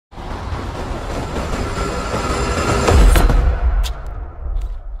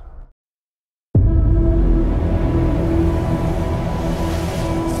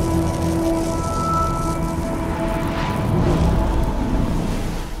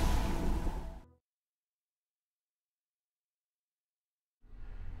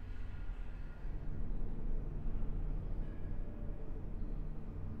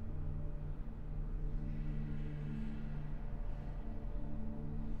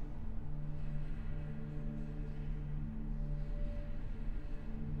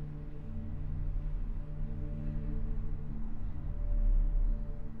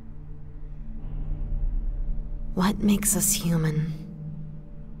What makes us human?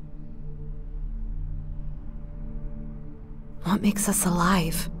 What makes us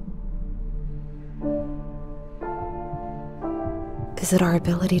alive? Is it our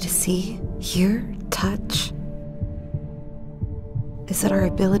ability to see, hear, touch? Is it our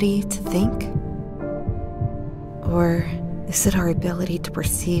ability to think? Or is it our ability to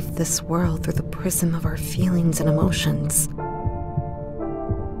perceive this world through the prism of our feelings and emotions?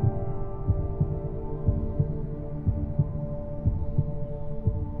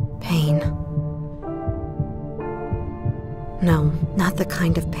 Pain. No, not the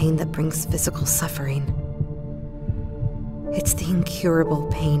kind of pain that brings physical suffering. It's the incurable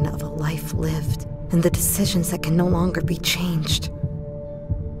pain of a life lived and the decisions that can no longer be changed.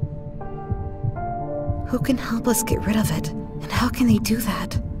 Who can help us get rid of it, and how can they do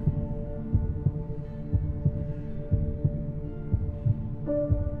that?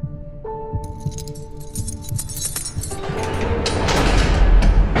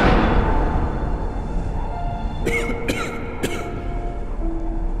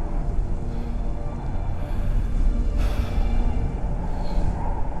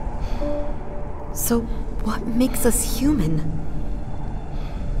 So, what makes us human?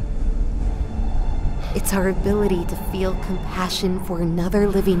 It's our ability to feel compassion for another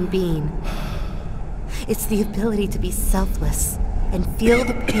living being. It's the ability to be selfless and feel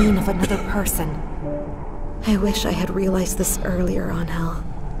the pain of another person. I wish I had realized this earlier on, Hal.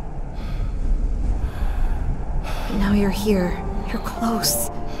 Now you're here, you're close,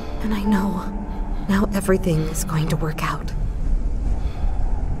 and I know now everything is going to work out.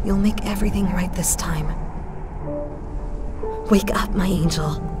 You'll make everything right this time. Wake up, my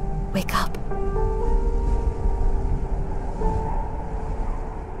angel. Wake up.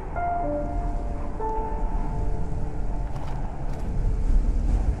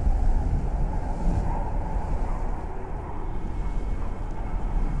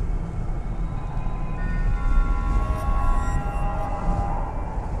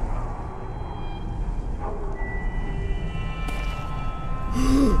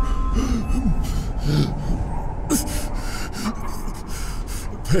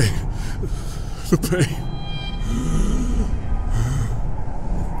 The pain.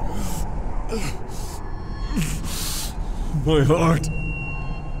 My heart.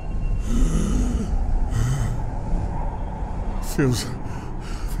 Feels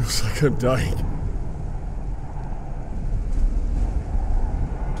like I'm dying.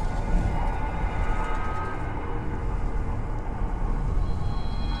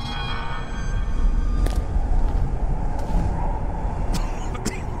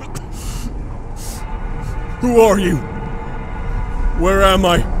 Who are you? Where am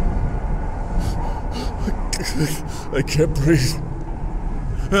I? I can't breathe.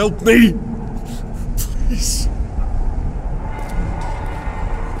 Help me! Please.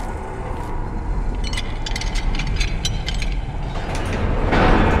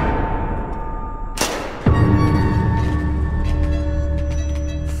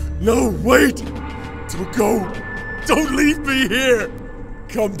 No, wait! Don't go! Don't leave me here!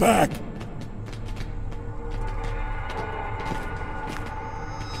 Come back!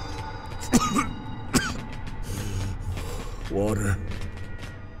 Water.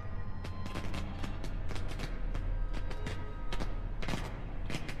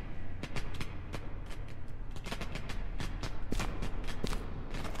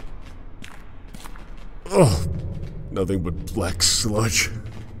 Oh, nothing but black sludge.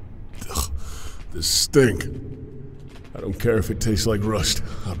 Ugh, this stink. I don't care if it tastes like rust.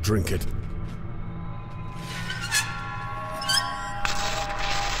 I'll drink it.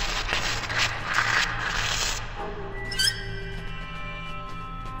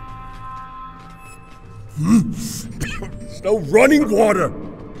 There's no running water!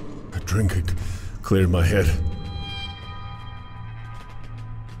 A drink cleared my head.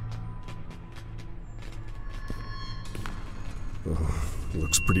 Oh,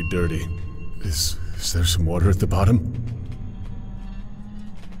 looks pretty dirty. Is there some water at the bottom?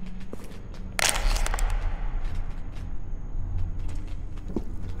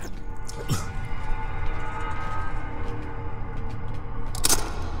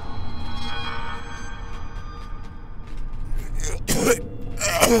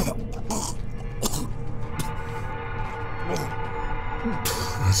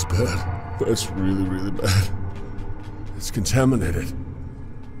 That's bad. That's really, really bad. It's contaminated.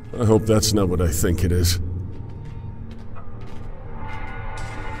 I hope that's not what I think it is.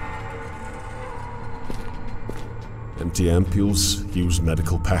 Empty ampules, used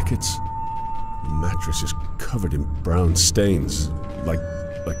medical packets. The mattress is covered in brown stains, like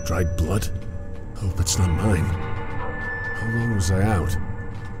dried blood. Hope it's not mine. How long was I out?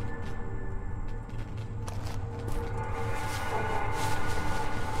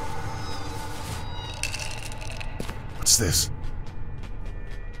 What's this?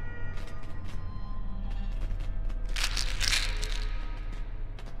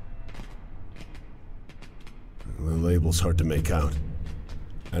 The label's hard to make out.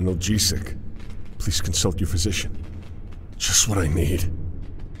 Analgesic. Please consult your physician. Just what I need.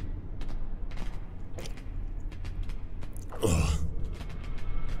 Ugh.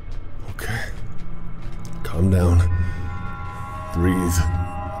 Okay. Calm down. Breathe.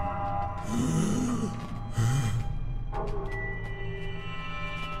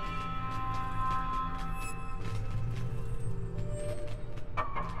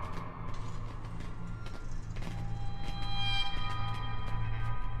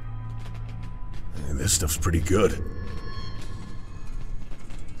 This stuff's pretty good.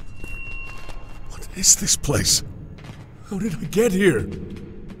 What is this place? How did I get here?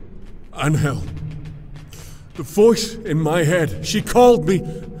 Angel. The voice in my head. She called me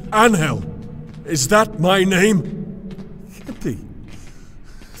Angel. Is that my name? Can't be.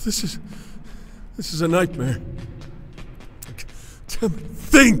 This is a nightmare. Damn it.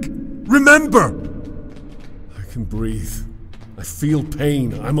 Think! Remember! I can breathe. I feel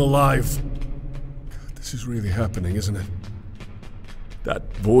pain. I'm alive. This is really happening, isn't it?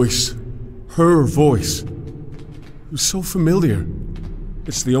 That voice, her voice, it was so familiar.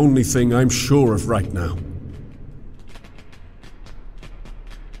 It's the only thing I'm sure of right now.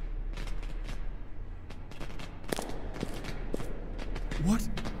 What?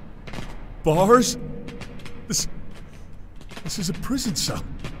 Bars? This is a prison cell.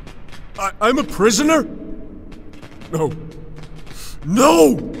 I'm a prisoner? No.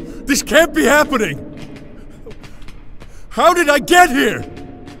 No! This can't be happening! How did I get here?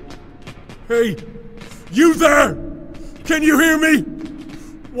 Hey, you there? Can you hear me?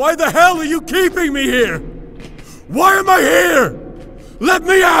 Why the hell are you keeping me here? Why am I here? Let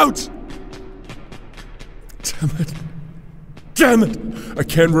me out! Damn it. Damn it! I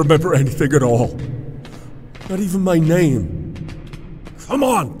can't remember anything at all. Not even my name. Come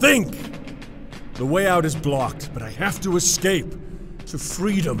on, think! The way out is blocked, but I have to escape. To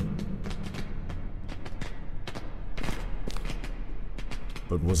freedom.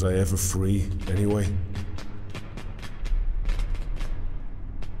 But was I ever free, anyway?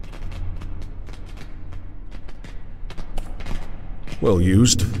 Well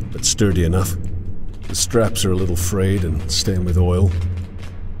used, but sturdy enough. The straps are a little frayed and stained with oil.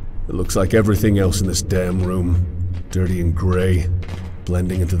 It looks like everything else in this damn room. Dirty and grey,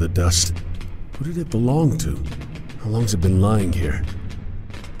 blending into the dust. Who did it belong to? How long's it been lying here?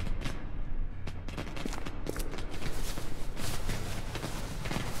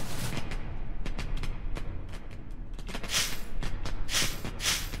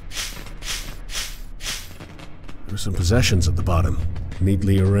 There are some possessions at the bottom,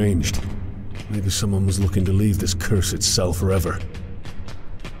 neatly arranged. Maybe someone was looking to leave this cursed cell forever.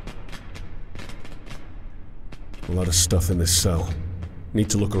 A lot of stuff in this cell. Need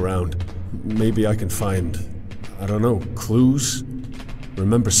to look around. Maybe I can find, I don't know, clues?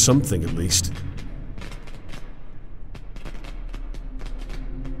 Remember something at least.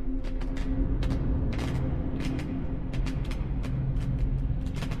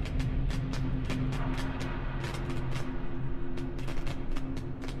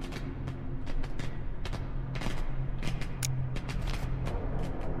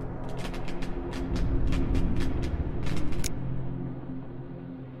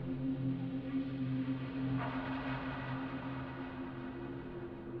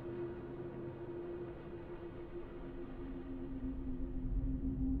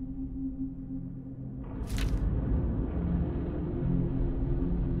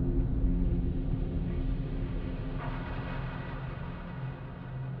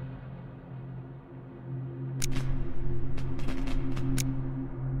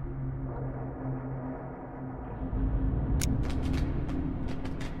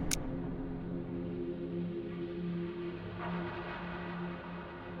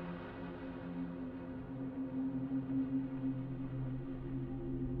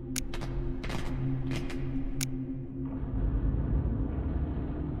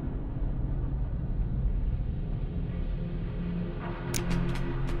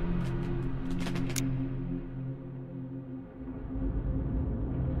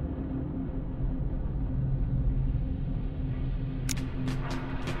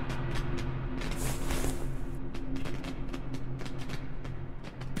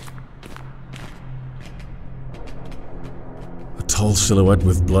 Tall silhouette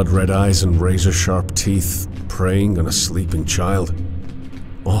with blood-red eyes and razor-sharp teeth, preying on a sleeping child.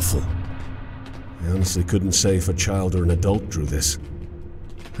 Awful. I honestly couldn't say if a child or an adult drew this.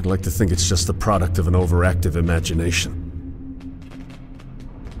 I'd like to think it's just the product of an overactive imagination.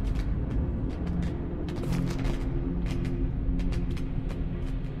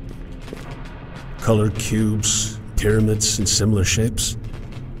 Colored cubes, pyramids in similar shapes.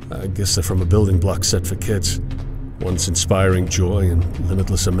 I guess they're from a building block set for kids. Once inspiring joy and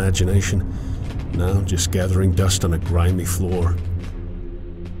limitless imagination, now just gathering dust on a grimy floor.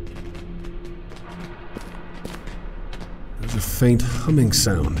 There's a faint humming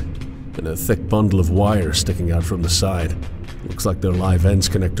sound, and a thick bundle of wire sticking out from the side. Looks like their live ends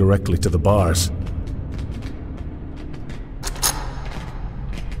connect directly to the bars.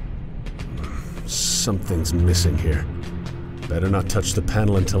 Something's missing here. Better not touch the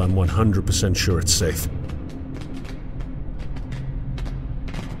panel until I'm 100% sure it's safe.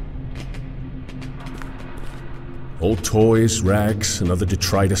 Old toys, rags, and other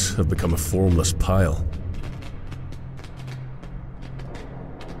detritus have become a formless pile.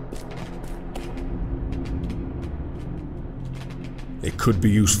 It could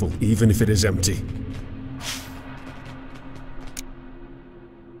be useful, even if it is empty.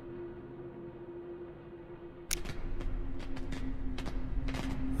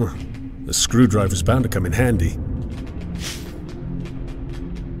 Huh. The screwdriver's bound to come in handy.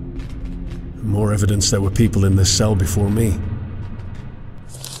 More evidence there were people in this cell before me.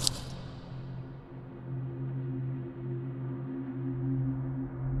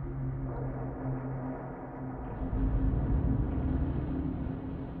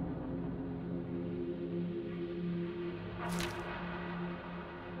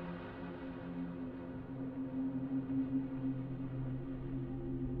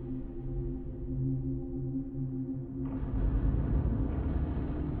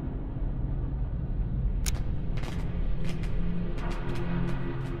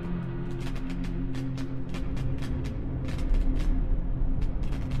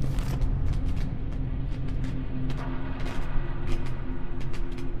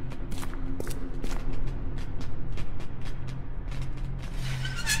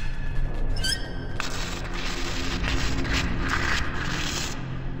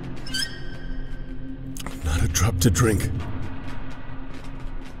 Drop to drink.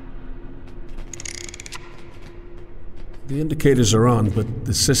 The indicators are on, but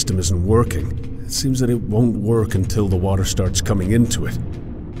the system isn't working. It seems that it won't work until the water starts coming into it.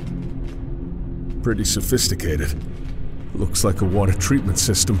 Pretty sophisticated. Looks like a water treatment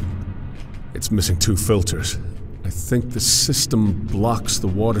system. It's missing 2 filters. I think the system blocks the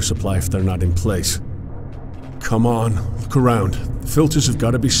water supply if they're not in place. Come on, look around. The filters have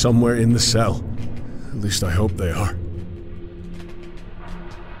got to be somewhere in the cell. At least I hope they are.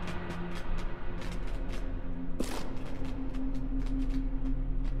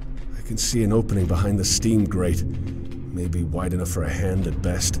 I can see an opening behind the steam grate. Maybe wide enough for a hand at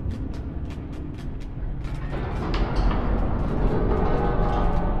best.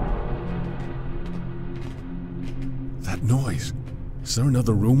 That noise. Is there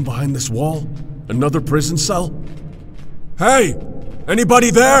another room behind this wall? Another prison cell? Hey!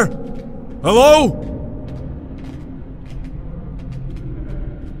 Anybody there? Hello?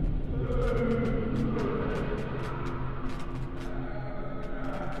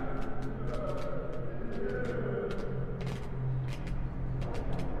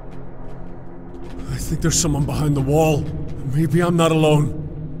 I think there's someone behind the wall. Maybe I'm not alone.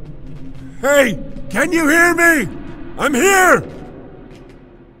 Hey! Can you hear me? I'm here!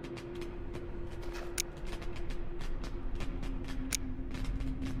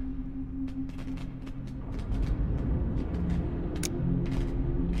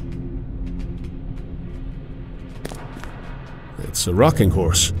 It's a rocking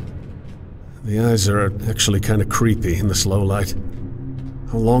horse. The eyes are actually kind of creepy in this low light.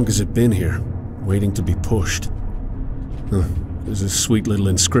 How long has it been here? Waiting to be pushed. There's a sweet little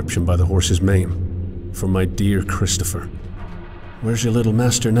inscription by the horse's mane. For my dear Christopher. Where's your little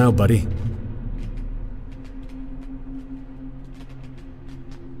master now, buddy?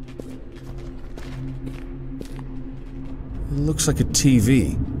 It looks like a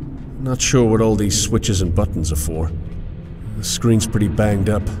TV. Not sure what all these switches and buttons are for. The screen's pretty banged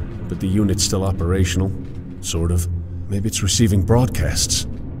up, but the unit's still operational. Sort of. Maybe it's receiving broadcasts.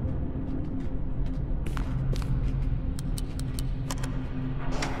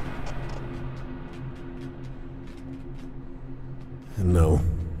 No,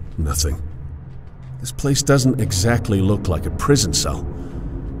 nothing. This place doesn't exactly look like a prison cell.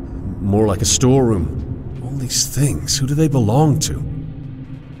 More like a storeroom. All these things, who do they belong to?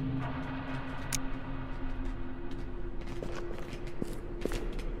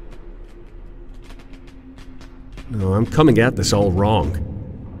 No, I'm coming at this all wrong.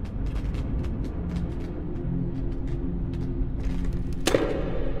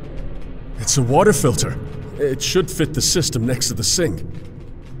 It's a water filter. It should fit the system next to the sink.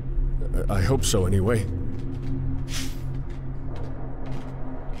 I hope so, anyway.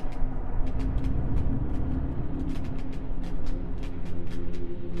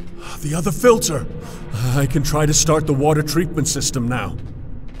 The other filter! I can try to start the water treatment system now.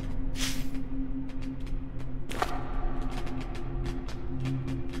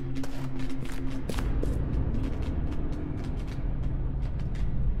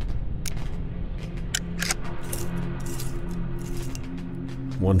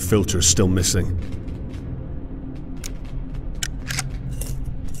 One filter's still missing.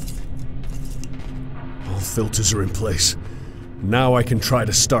 All filters are in place. Now I can try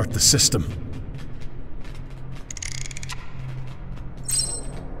to start the system.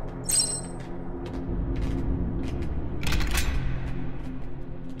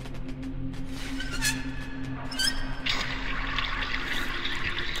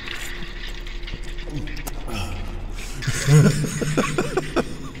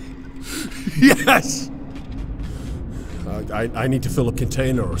 Yes! I need to fill a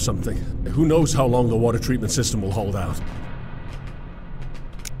container or something. Who knows how long the water treatment system will hold out.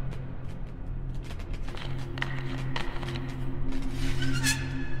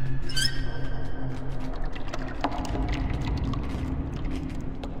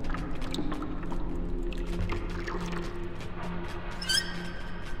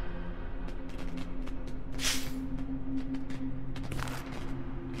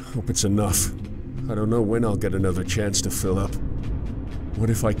 Hope it's enough. I don't know when I'll get another chance to fill up. What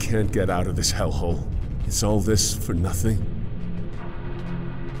if I can't get out of this hellhole? Is all this for nothing?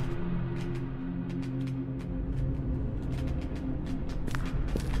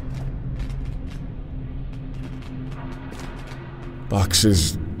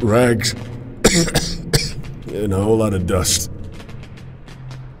 Boxes, rags, and a whole lot of dust.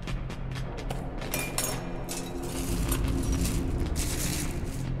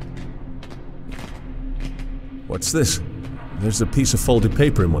 What's this? There's a piece of folded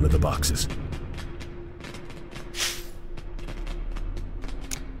paper in one of the boxes.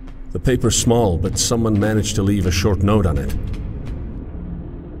 The paper's small, but someone managed to leave a short note on it.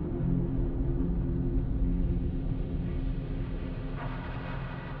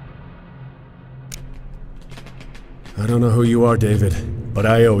 I don't know who you are, David, but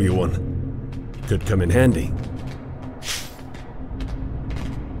I owe you one. Could come in handy.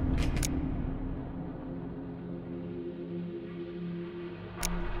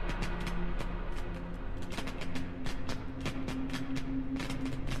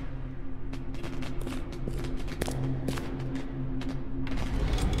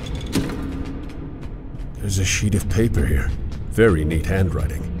 There's a sheet of paper here. Very neat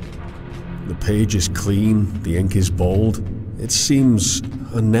handwriting. The page is clean, the ink is bold. It seems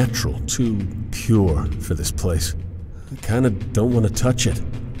unnatural, too pure for this place. I kinda don't want to touch it.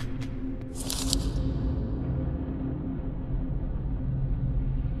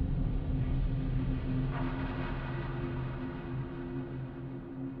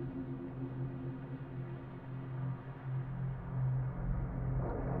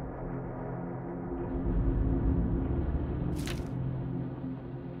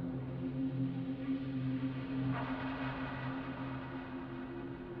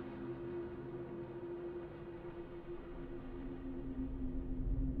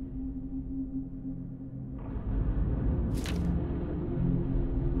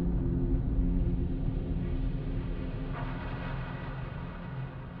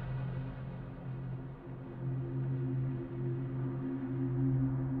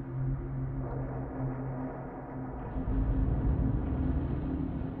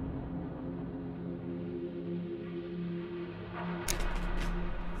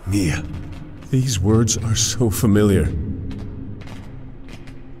 Mia, these words are so familiar.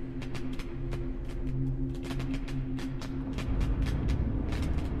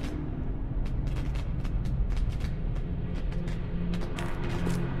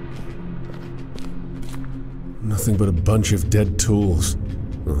 Nothing but a bunch of dead tools.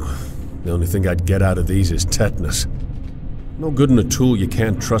 Ugh, the only thing I'd get out of these is tetanus. No good in a tool you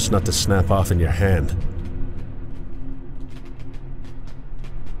can't trust not to snap off in your hand.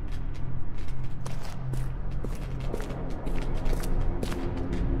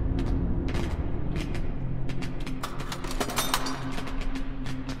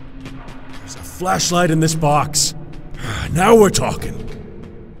 Flashlight in this box. Now we're talking.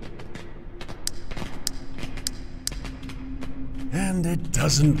 And it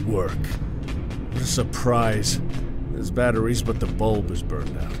doesn't work. What a surprise. There's batteries, but the bulb is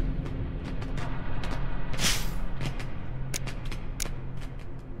burned out.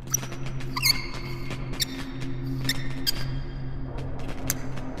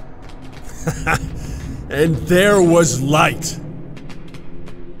 And there was light!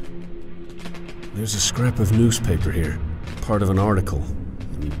 There's a scrap of newspaper here, part of an article,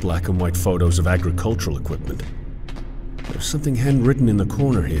 and black and white photos of agricultural equipment. There's something handwritten in the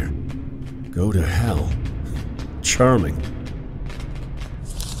corner here. Go to hell. Charming.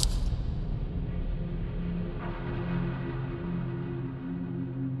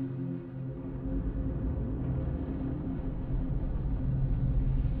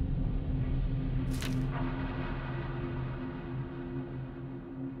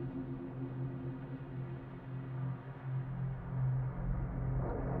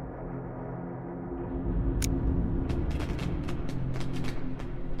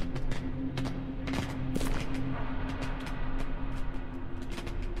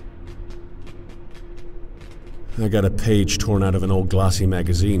 I got a page torn out of an old glossy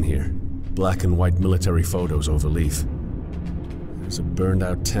magazine here. Black and white military photos over leaf. There's a burned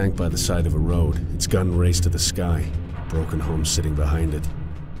out tank by the side of a road, its gun raised to the sky, a broken home sitting behind it.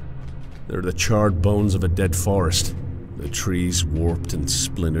 There are the charred bones of a dead forest, the trees warped and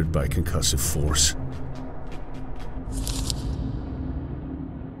splintered by concussive force.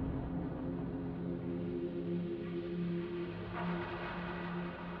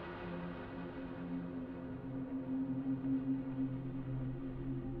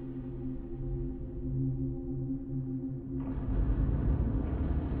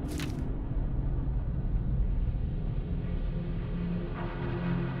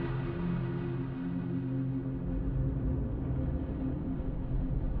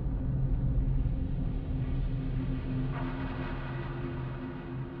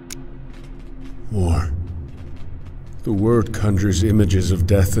 War. The word conjures images of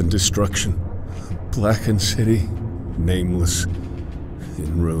death and destruction. A blackened city, nameless,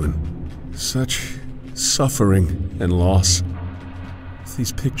 in ruin. Such suffering and loss.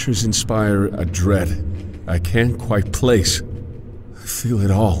 These pictures inspire a dread I can't quite place. I feel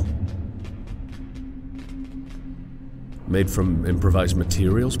it all. Made from improvised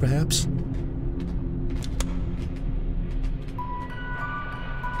materials, perhaps?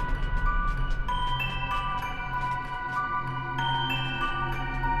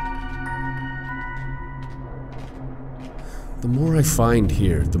 The more I find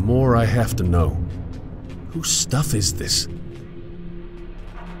here, the more I have to know. Whose stuff is this?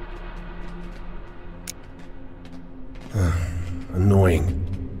 Annoying.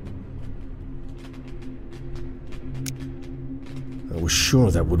 I was sure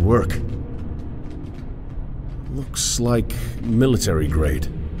that would work. Looks like military grade.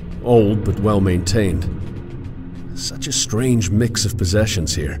 Old but well maintained. Such a strange mix of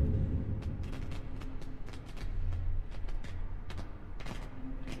possessions here.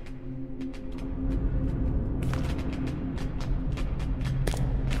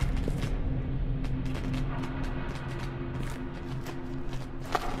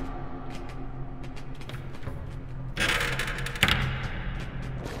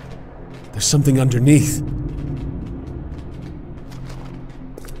 There's something underneath.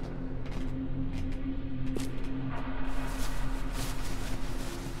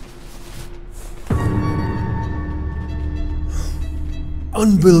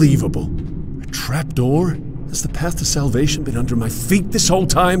 Unbelievable. A trapdoor? Has the path to salvation been under my feet this whole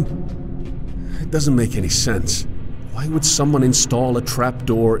time? It doesn't make any sense. Why would someone install a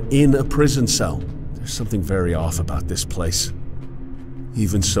trapdoor in a prison cell? There's something very off about this place.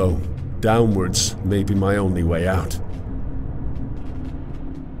 Even so, downwards may be my only way out.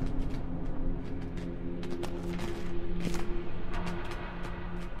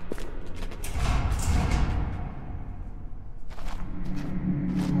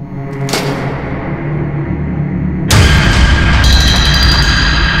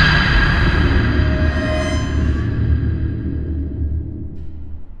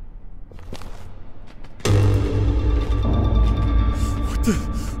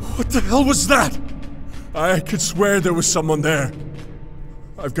 What the hell was that? I could swear there was someone there.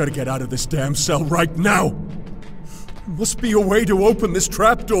 I've got to get out of this damn cell right now. There must be a way to open this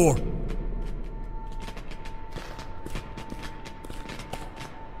trapdoor.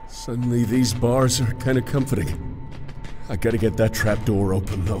 Suddenly these bars are kind of comforting. I gotta get that trapdoor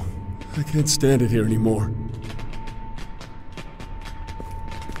open though. I can't stand it here anymore.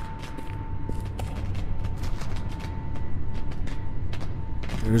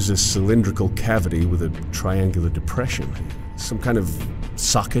 There's a cylindrical cavity with a triangular depression. Some kind of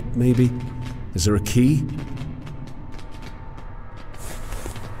socket, maybe? Is there a key?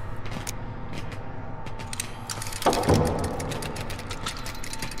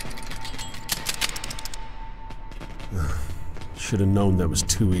 Should have known that was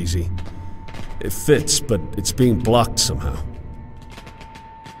too easy. It fits, but it's being blocked somehow.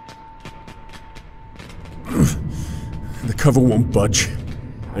 The cover won't budge.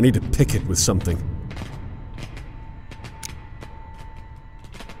 I need to pick it with something.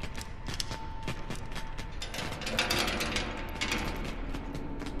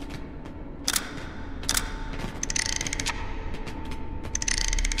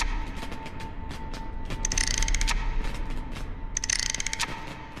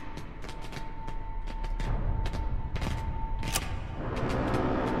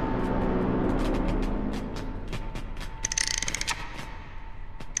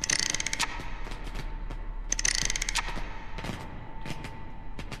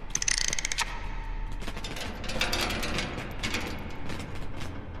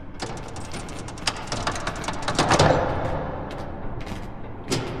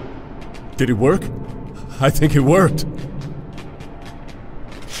 Did it work? I think it worked.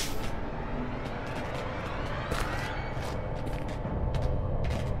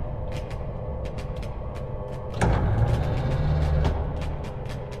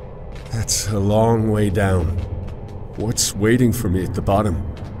 That's a long way down. What's waiting for me at the bottom?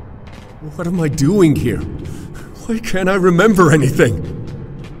 What am I doing here? Why can't I remember anything?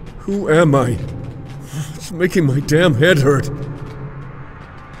 Who am I? It's making my damn head hurt.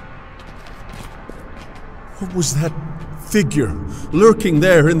 What was that figure lurking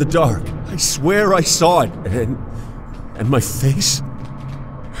there in the dark? I swear I saw it, and my face?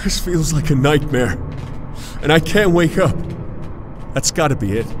 This feels like a nightmare, and I can't wake up. That's gotta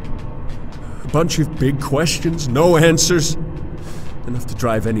be it. A bunch of big questions, no answers. Enough to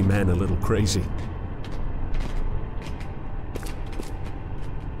drive any man a little crazy.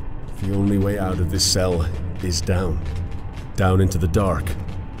 The only way out of this cell is down. Down into the dark.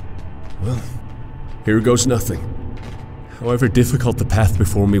 Well, here goes nothing. However difficult the path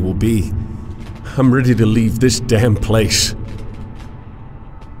before me will be, I'm ready to leave this damn place.